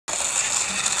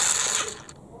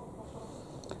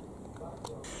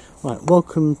Right,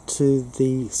 welcome to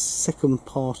the second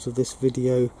part of this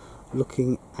video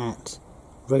looking at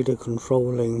radio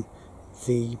controlling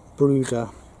the Bruder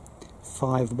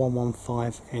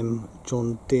 5115M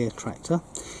John Deere tractor.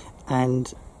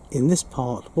 And in this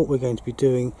part what we're going to be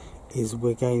doing is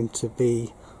we're going to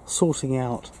be sorting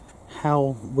out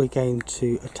how we're going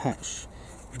to attach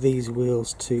these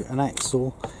wheels to an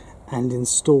axle and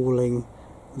installing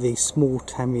the small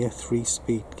Tamiya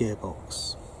 3-speed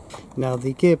gearbox. Now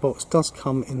the gearbox does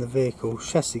come in the vehicle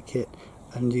chassis kit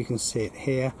and you can see it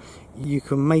here. You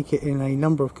can make it in a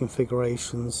number of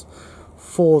configurations.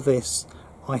 For this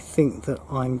I think that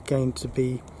I'm going to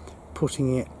be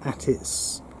putting it at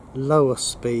its lower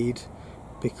speed,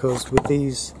 because with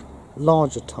these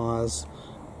larger tyres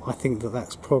I think that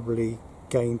that's probably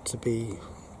going to be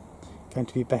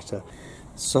better.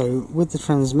 So with the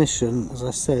transmission, as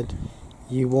I said,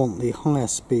 you want the higher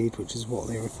speed, which is what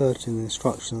they refer to in the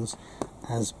instructions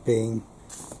as being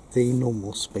the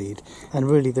normal speed. And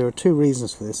really there are two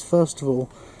reasons for this. First of all,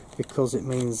 because it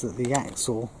means that the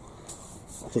axle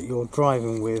that you're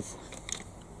driving with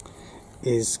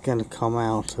is going to come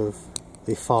out of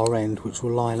the far end, which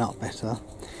will line up better.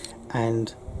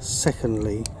 And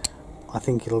secondly, I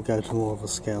think it'll go to more of a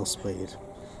scale speed.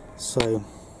 So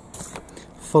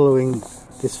following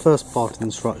this first part of the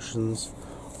instructions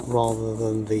rather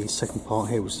than the second part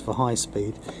here, which is for high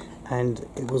speed, and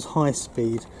it was high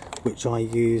speed which I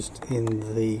used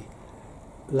in the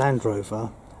Land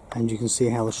Rover, and you can see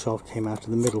how the shaft came out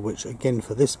in the middle, which again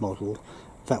for this model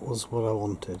that was what I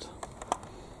wanted.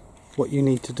 What you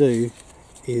need to do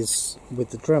is with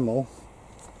the Dremel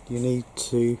you need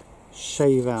to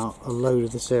shave out a load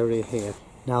of this area here.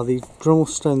 Now the Dremel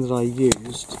stone that I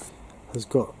used has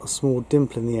got a small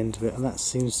dimple in the end of it, and that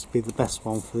seems to be the best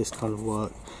one for this kind of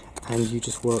work. And you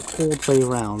just work all the way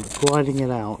around, grinding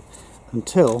it out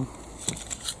until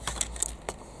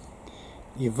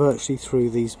you're virtually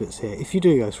through these bits here. If you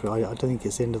do go through, I don't think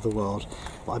it's the end of the world,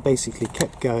 but I basically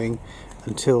kept going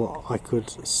until I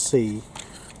could see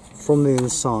from the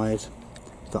inside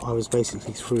that I was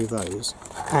basically through those.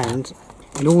 And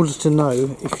in order to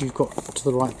know if you've got to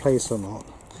the right place or not,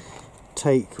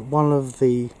 take one of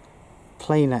the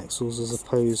plain axles as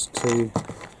opposed to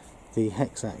the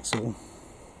hex axle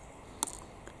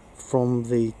from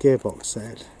the gearbox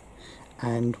set,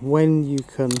 and when you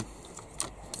can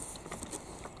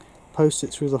post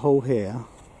it through the hole here,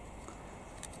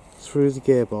 through the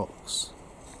gearbox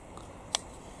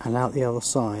and out the other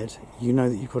side, you know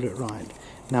that you've got it right.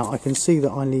 Now I can see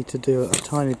that I need to do a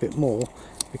tiny bit more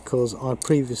because I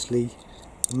previously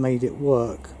made it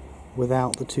work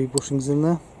without the two bushings in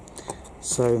there,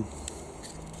 so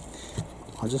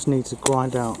I just need to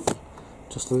grind out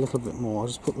just a little bit more. I'll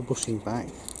just put the bushing back.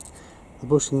 The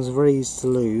bushings are very easy to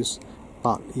lose,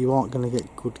 but you aren't going to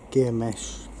get good gear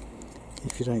mesh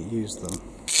if you don't use them.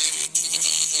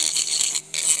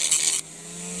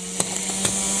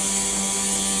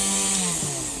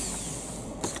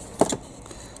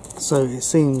 So it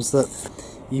seems that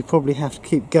you probably have to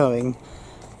keep going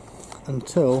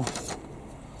until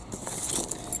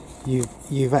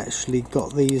you've actually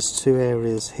got these two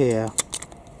areas here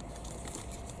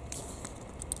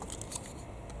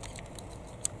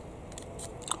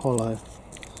hollow.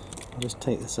 I'll just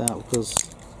take this out because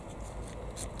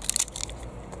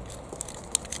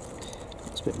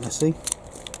it's a bit messy.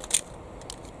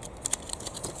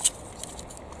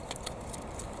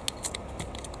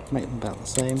 Make them about the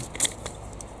same.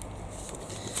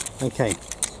 Okay,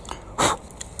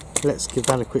 let's give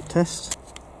that a quick test.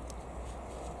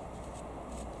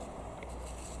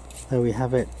 There we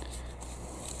have it.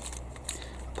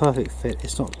 Perfect fit.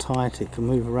 It's not tight, it can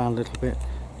move around a little bit,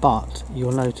 but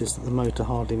you'll notice that the motor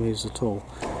hardly moves at all.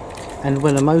 And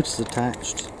when a motor's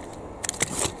attached,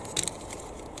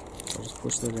 I'll just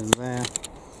push that in there,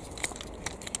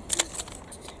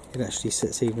 it actually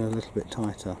sits even a little bit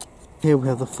tighter. Here we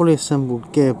have the fully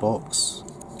assembled gearbox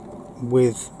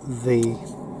with the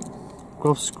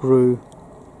grub screw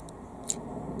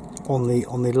on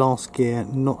the last gear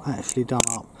not actually done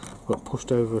up but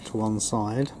pushed over to one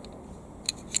side.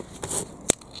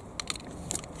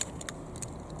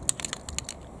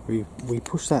 We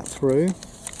push that through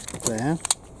there,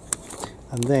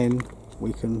 and then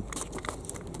we can,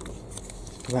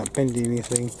 without bending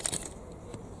anything,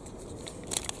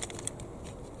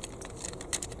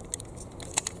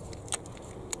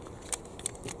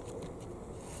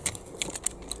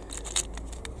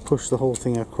 push the whole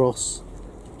thing across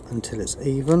until it's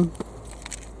even.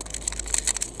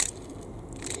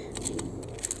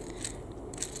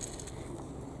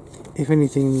 If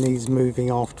anything needs moving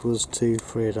afterwards to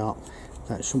free it up,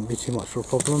 that shouldn't be too much of a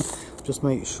problem. just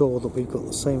make sure that we've got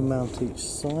the same amount each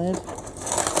side.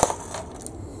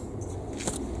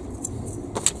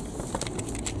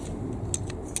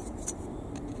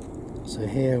 So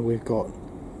here we've got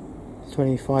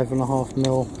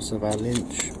 25.5mm, so about an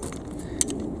inch.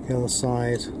 The other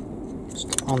side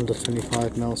just under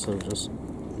 25mm, so we'll just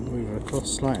move it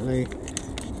across slightly.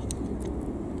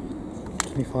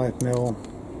 25mm,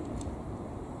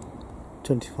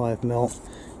 25mm,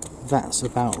 that's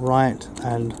about right.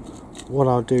 And what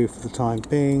I'll do for the time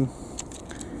being,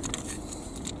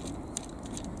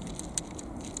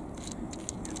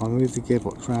 if I move the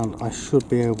gearbox around, I should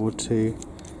be able to,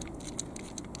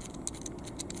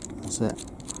 that's it,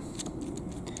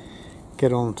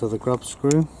 get onto the grub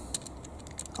screw.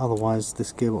 Otherwise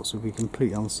this gearbox would be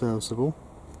completely unserviceable.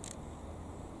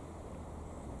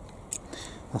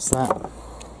 That's that.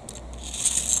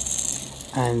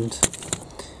 And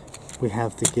we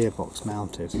have the gearbox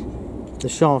mounted. The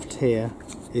shaft here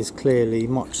is clearly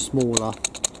much smaller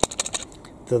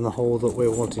than the hole that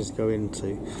we're wanting to go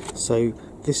into. So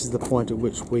this is the point at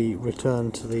which we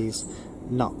return to these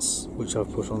nuts which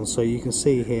I've put on. So you can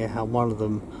see here how one of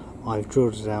them I've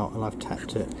drilled it out and I've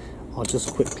tapped it. I'll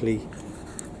just quickly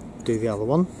do the other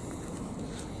one.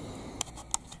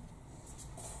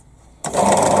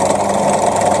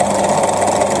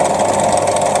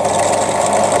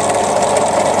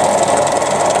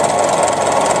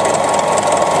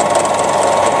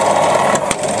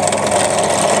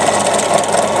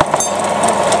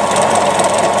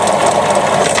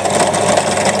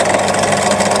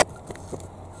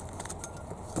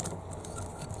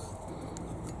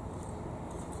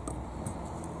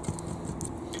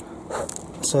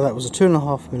 So that was a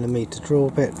 2.5mm drill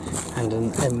bit and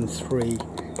an M3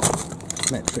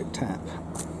 metric tap.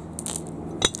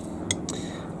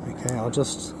 Okay, I'll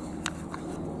just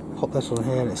pop that on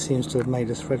here, and it seems to have made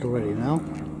a thread already now.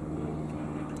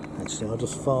 Actually, I'll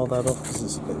just file that off because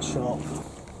it's a bit sharp.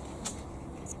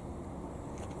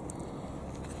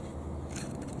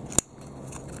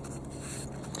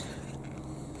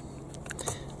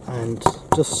 And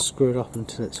just screw it up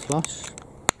until it's flush.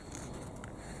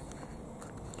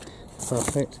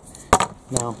 Perfect.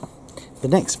 Now the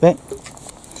next bit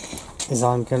is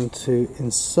I'm going to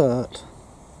insert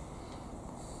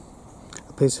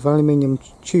a piece of aluminium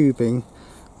tubing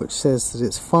which says that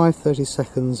it's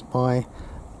 5/32 by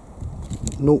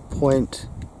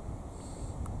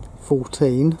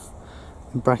 0.14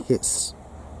 in brackets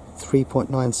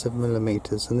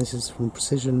 3.97mm, and this is from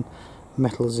Precision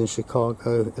Metals in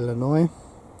Chicago, Illinois,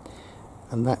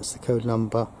 and that's the code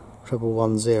number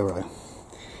 1110.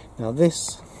 Now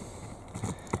this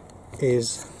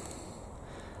is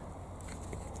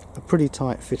a pretty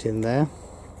tight fit in there,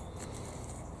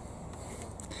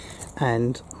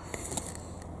 and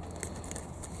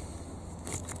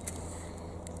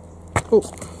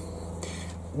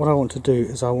what I want to do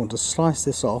is I want to slice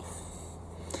this off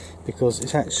because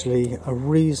it's actually a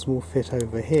reasonable fit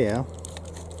over here,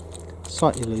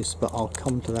 slightly loose, but I'll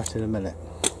come to that in a minute.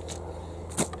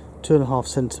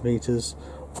 2.5cm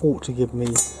ought to give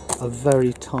me a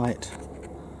very tight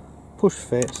push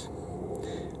fit,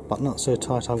 but not so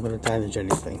tight I'm going to damage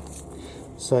anything.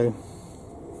 So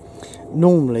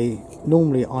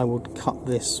normally I would cut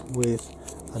this with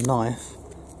a knife.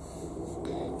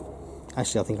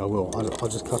 Actually, I think I will. I'll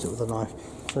just cut it with a knife.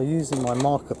 So using my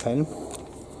marker pen,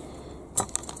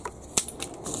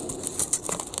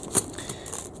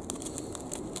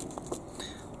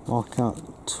 mark out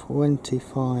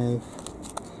 25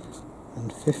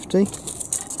 and 50.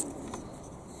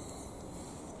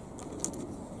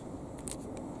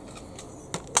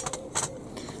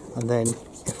 And then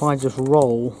if I just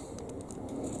roll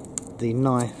the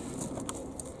knife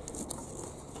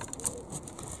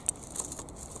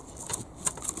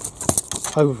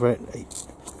over it,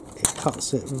 it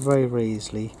cuts it very, very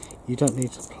easily. You don't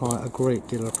need to apply a great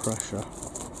deal of pressure.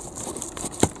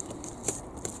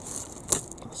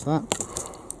 That's that.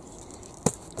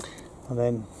 And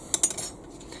then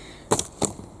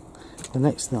the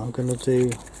next thing I'm going to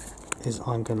do is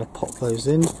I'm going to pop those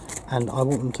in, and I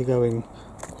want them to go in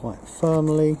quite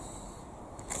firmly.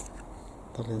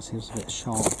 That end seems a bit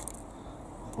sharp.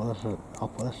 I'll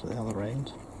put that at the other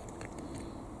end.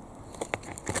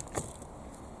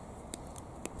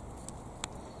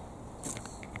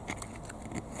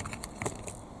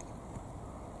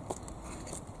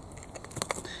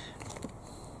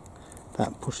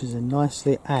 That pushes in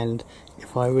nicely, and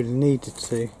if I really needed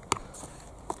to,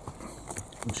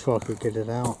 I'm sure I could get it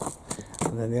out.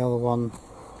 And then the other one,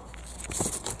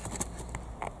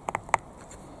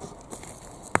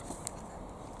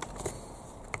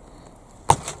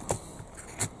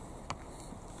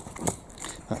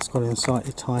 That's gone in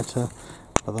slightly tighter,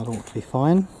 but that ought to be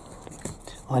fine.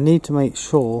 I need to make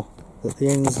sure that the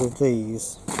ends of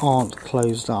these aren't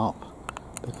closed up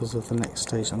because of the next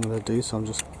stage I'm going to do, so I'm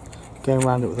just going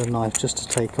around it with a knife just to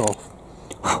take off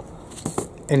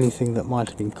anything that might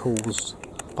have been caused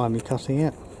by me cutting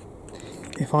it.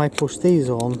 If I push these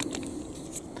on,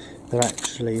 they're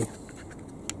actually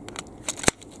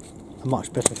a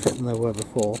much better fit than they were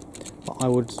before, but I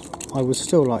would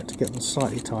still like to get them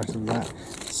slightly tighter than that.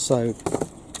 So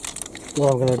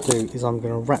what I'm going to do is I'm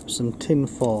going to wrap some tin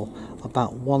foil,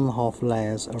 about 1.5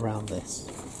 layers around this.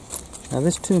 Now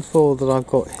this tin foil that I've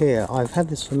got here, I've had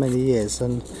this for many years,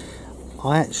 and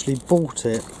I actually bought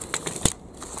it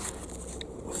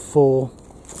for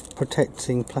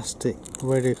protecting plastic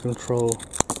radio control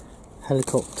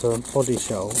helicopter body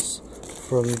shells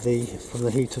from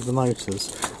the heat of the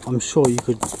motors. I'm sure you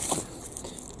could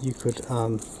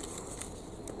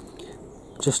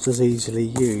just as easily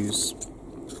use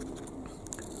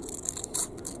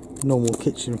normal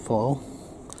kitchen foil,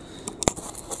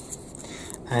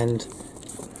 and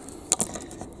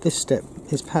this step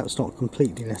is perhaps not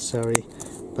completely necessary,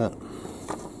 but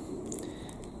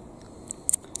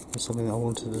it's something I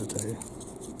wanted to do.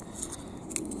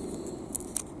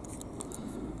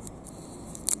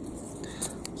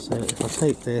 So if I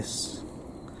take this,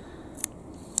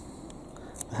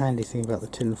 the handy thing about the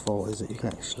tin foil is that you can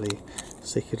actually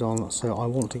stick it on, so I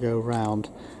want to go around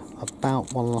about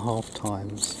 1.5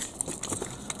 times.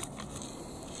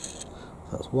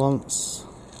 That's once,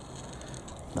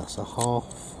 that's a half.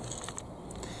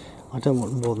 I don't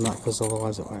want more than that because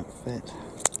otherwise it won't fit.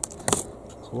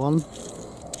 That's one.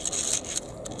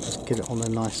 Just get it on there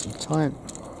nice and tight.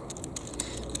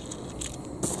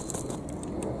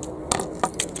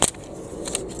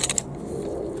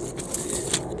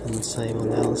 And the same on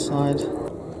the other side.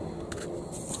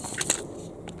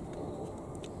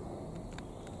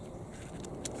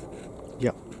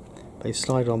 Yep, they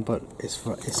slide on, but it's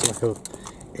like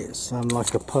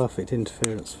a perfect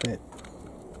interference fit.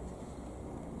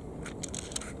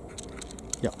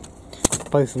 Yep,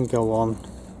 both of them go on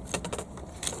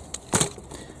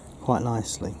quite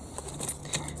nicely.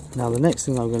 Now the next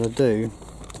thing I'm going to do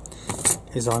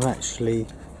is I'm actually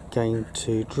going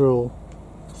to drill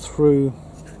through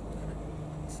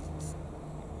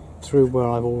where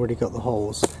I've already got the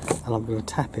holes, and I'm going to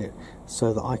tap it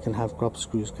so that I can have grub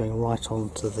screws going right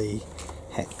onto the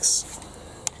hex.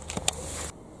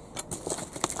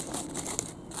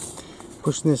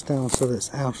 Pushing this down so that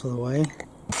it's out of the way.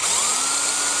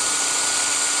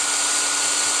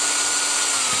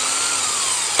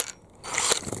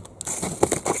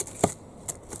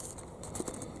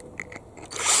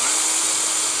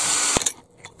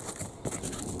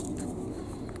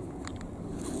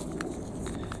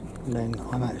 And then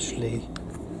I'm actually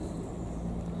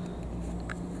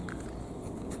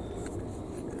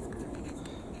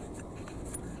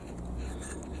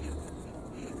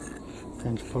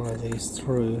going to follow these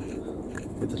through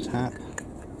with the tap,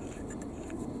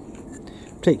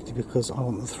 particularly because I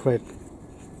want the thread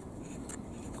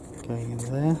going in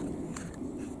there.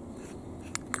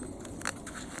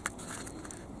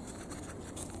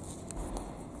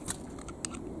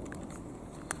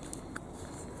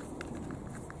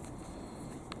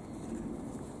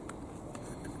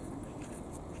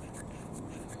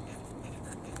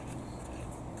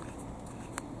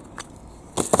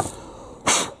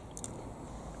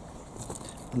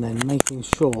 And then making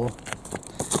sure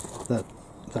that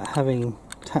having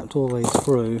tapped all these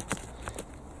through,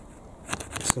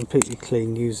 it's completely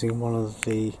clean, using one of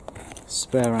the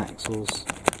spare axles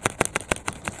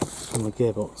from the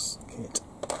gearbox kit.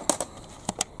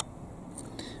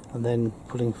 And then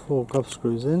putting 4 grub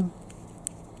screws in.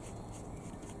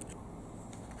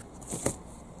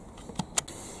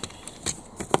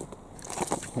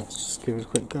 Let's just give it a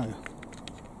quick go.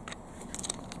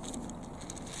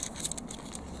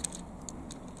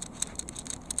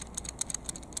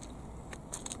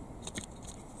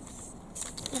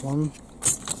 One,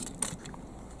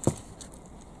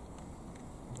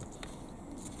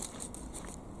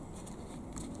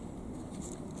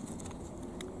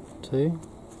 two,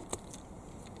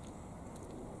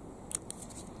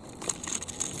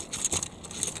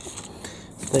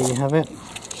 there you have it.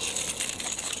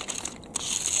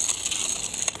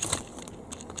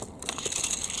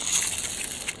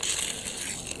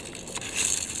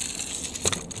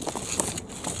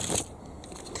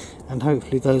 And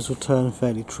hopefully those will turn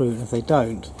fairly true, and if they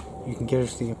don't, you can get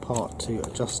everything apart to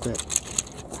adjust it,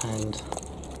 and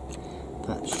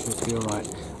that should be alright.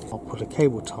 I'll put a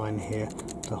cable tie in here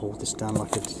to hold this down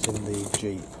like I did in the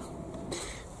Jeep.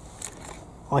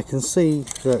 I can see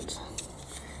that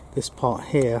this part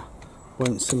here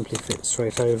won't simply fit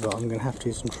straight over. I'm going to have to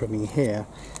do some trimming here.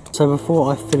 So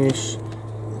before I finish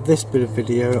this bit of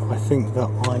video, I think that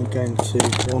I'm going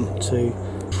to want to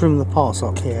trim the parts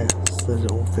up here so that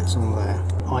it all fits on there.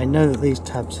 I know that these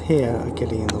tabs here are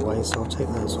getting in the way, so I'll take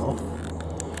those off.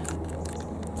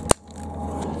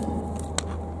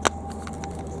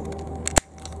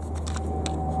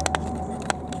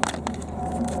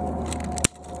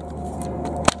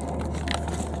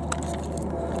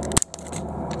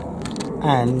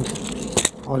 And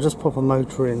I'll just pop a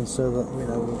motor in so that we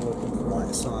know we're working the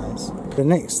right size. The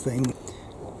next thing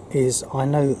is, I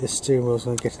know that this steering wheel is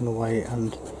going to get in the way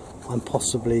and I'm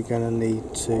possibly going to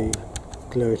need to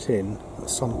glue it in at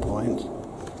some point,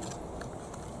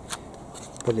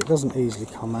 but it doesn't easily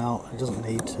come out. It doesn't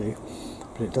need to,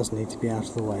 but it does need to be out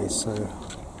of the way, so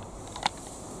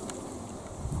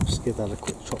I'll just give that a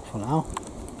quick chop for now.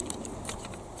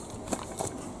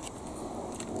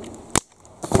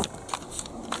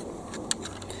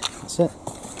 That's it.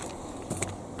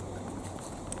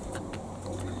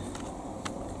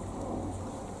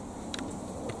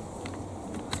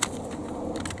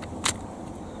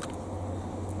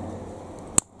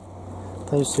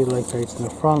 Those two locate in the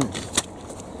front,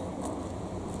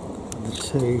 the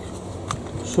two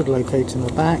should locate in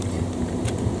the back.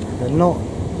 They're not.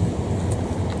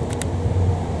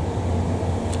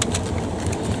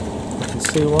 You can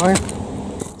see why.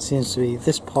 It seems to be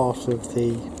this part of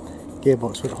the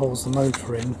gearbox which holds the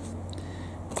motor in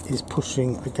is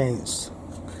pushing against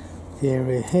the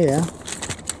area here,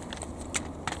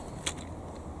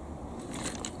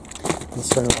 and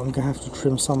so I'm going to have to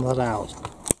trim some of that out.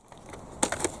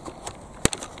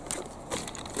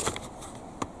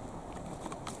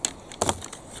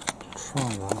 Try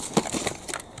that.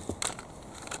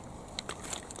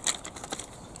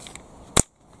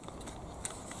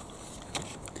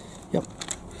 Yep,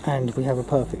 and we have a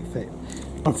perfect fit.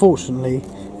 Unfortunately,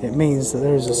 it means that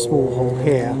there is a small hole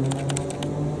here.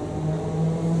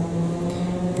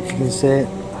 If you can see it,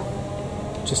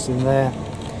 just in there.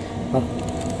 But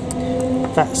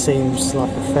that seems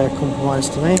like a fair compromise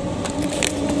to me.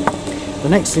 The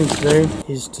next thing to do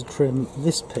is to trim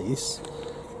this piece,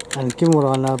 and given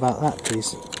what I know about that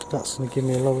piece, that's going to give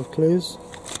me a lot of clues.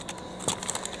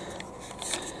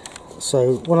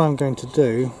 So what I'm going to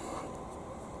do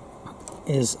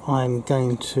is I'm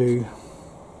going to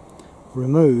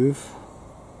remove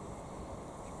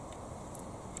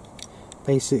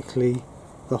basically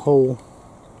the whole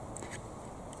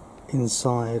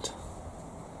inside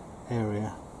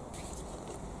area.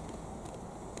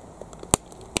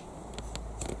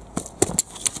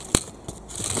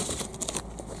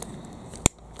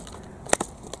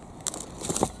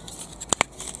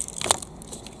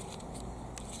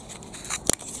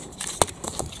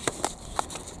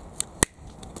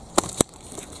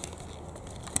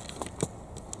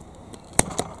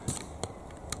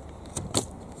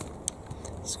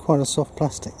 It's quite a soft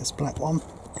plastic, this black one.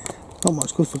 Not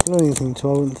much good for gluing anything to,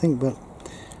 I wouldn't think, but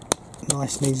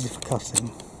nice and easy for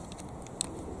cutting.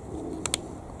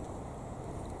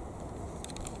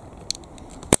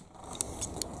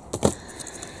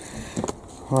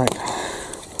 Right,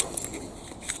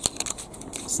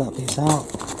 that's that piece out.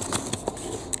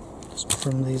 Just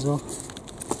trim these off.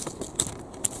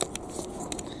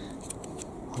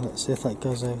 Let's see if that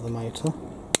goes over the motor.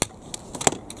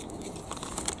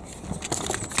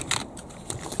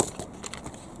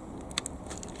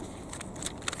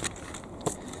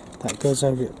 That goes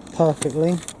over it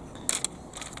perfectly,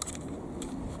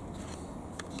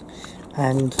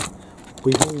 and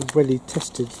we've already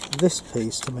tested this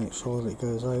piece to make sure that it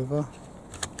goes over.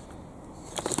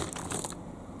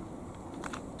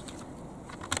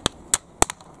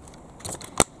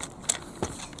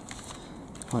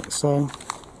 Like so.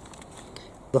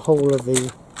 The whole of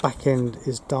the back end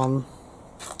is done,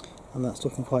 and that's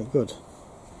looking quite good.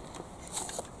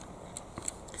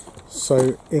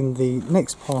 So in the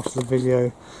next part of the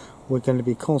video, we're going to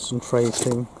be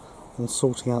concentrating on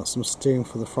sorting out some steering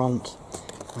for the front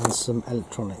and some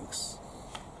electronics.